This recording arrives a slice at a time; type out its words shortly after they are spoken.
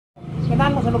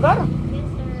Ganahan mo sa lugar? Yes,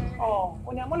 sir. Oh,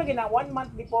 kunya mo lagi na 1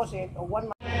 month deposit o 1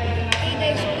 month. Okay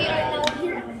guys, so we are now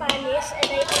here at Panis and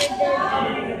I ordered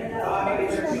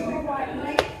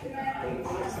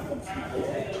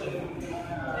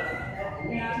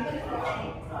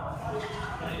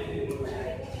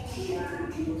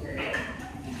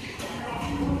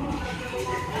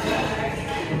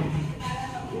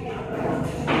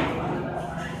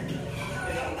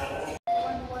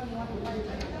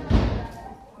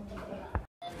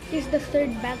this is the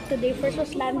third bank today. First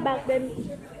was Land Bank, then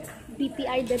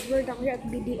BPI, then we're down here at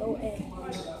BDON.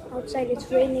 Outside it's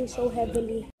raining so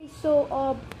heavily. So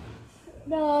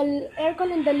the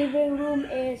aircon in the living room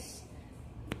is,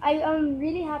 I am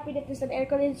really happy that there's an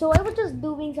aircon in. So I was just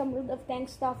doing some World of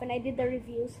Tanks stuff and I did the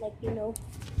reviews, like, you know.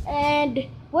 And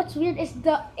what's weird is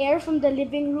the air from the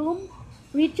living room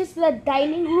reaches the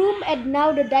dining room, and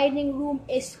now the dining room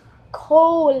is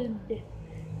cold.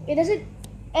 It doesn't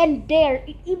end there.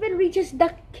 It even reaches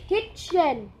the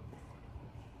kitchen.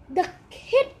 The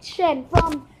kitchen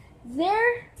from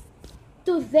there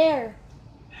to there.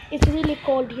 It's really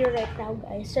cold here right now,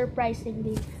 guys,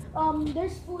 surprisingly.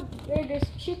 There's food there, there's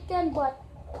chicken, but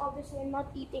obviously I'm not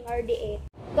eating, I already ate.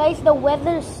 Guys, the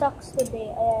weather sucks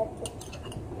today.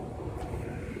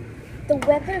 The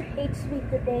weather hates me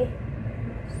today.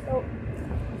 So,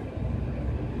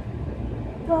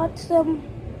 got some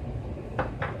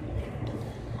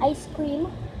ice cream.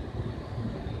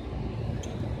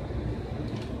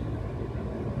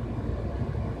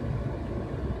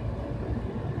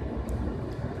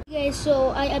 Guys, so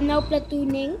I am now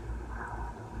platooning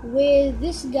with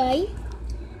this guy.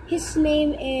 His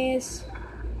name is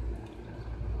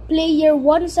player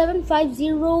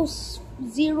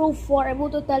 175004. I'm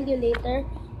going to tell you later,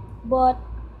 but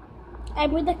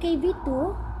I'm with the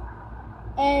KV2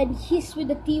 and he's with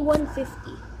the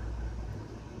T150.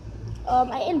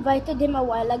 I invited him a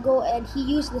while ago and he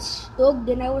used the Stug.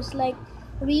 Then I was like,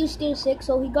 we use tier 6,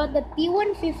 so he got the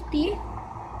T150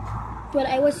 while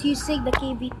I was using the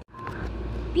KV2.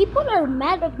 People are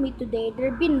mad at me today.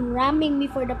 They've been ramming me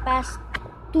for the past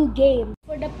 2 games.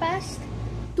 For the past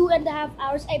 2.5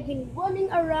 hours, I've been running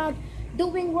around,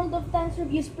 doing World of Tanks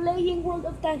reviews, playing World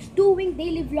of Tanks, doing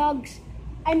daily vlogs.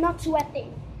 I'm not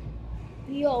sweating.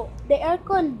 Yo, the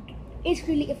aircon is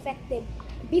really effective.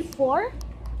 Before,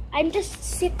 I'm just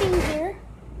sitting here.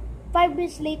 5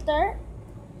 minutes later,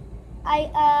 I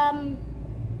am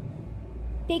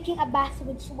taking a bath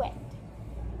with sweat.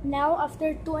 Now,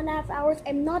 after 2.5 hours,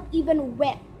 I'm not even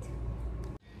wet.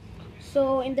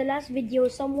 So, in the last video,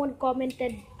 someone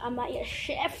commented, am I a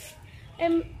chef?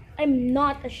 I'm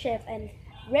not a chef and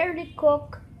rarely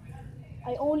cook.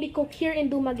 I only cook here in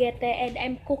Dumaguete and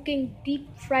I'm cooking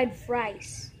deep fried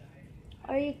fries.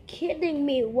 Are you kidding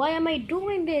me? Why am I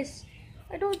doing this?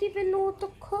 I don't even know how to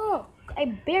cook. I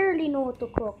barely know how to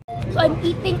cook. So I'm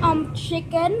eating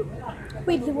chicken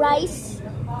with rice.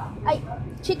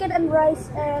 Chicken and rice,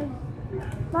 and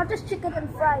not just chicken and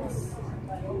fries.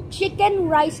 Chicken,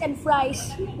 rice, and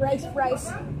fries. Rice,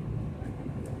 fries.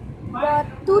 But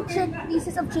 2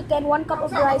 pieces of chicken, 1 cup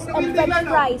of rice, and French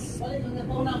fries.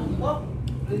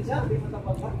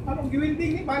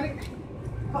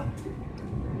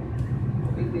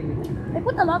 I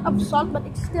put a lot of salt, but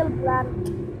it's still bland.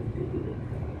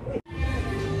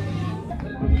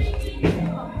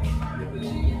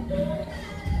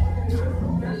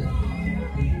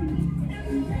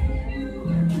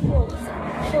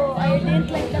 So I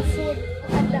didn't like the food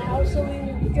at the house, so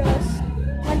we just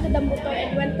went to the motor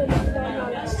and went to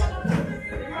MCDonalds.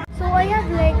 So I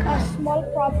had like a small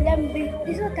problem.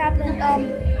 This is what happened.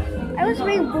 I was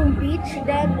playing Boom Beach,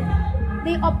 then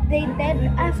they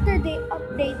updated. After they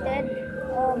updated,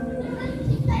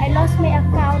 I lost my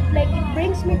account. Like, it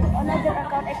brings me to another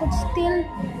account. I could still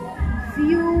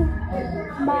view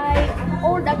my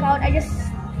old account. I just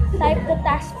typed the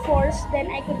task force, then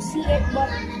I could see it, but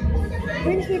it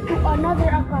brings me to another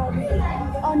account,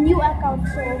 a new account.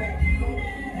 So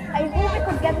I hope I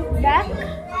could get it back,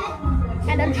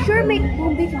 and I'm sure make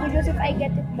Boom Beach videos if I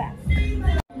get it back.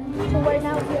 So we're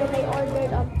now here and I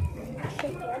ordered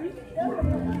chicken.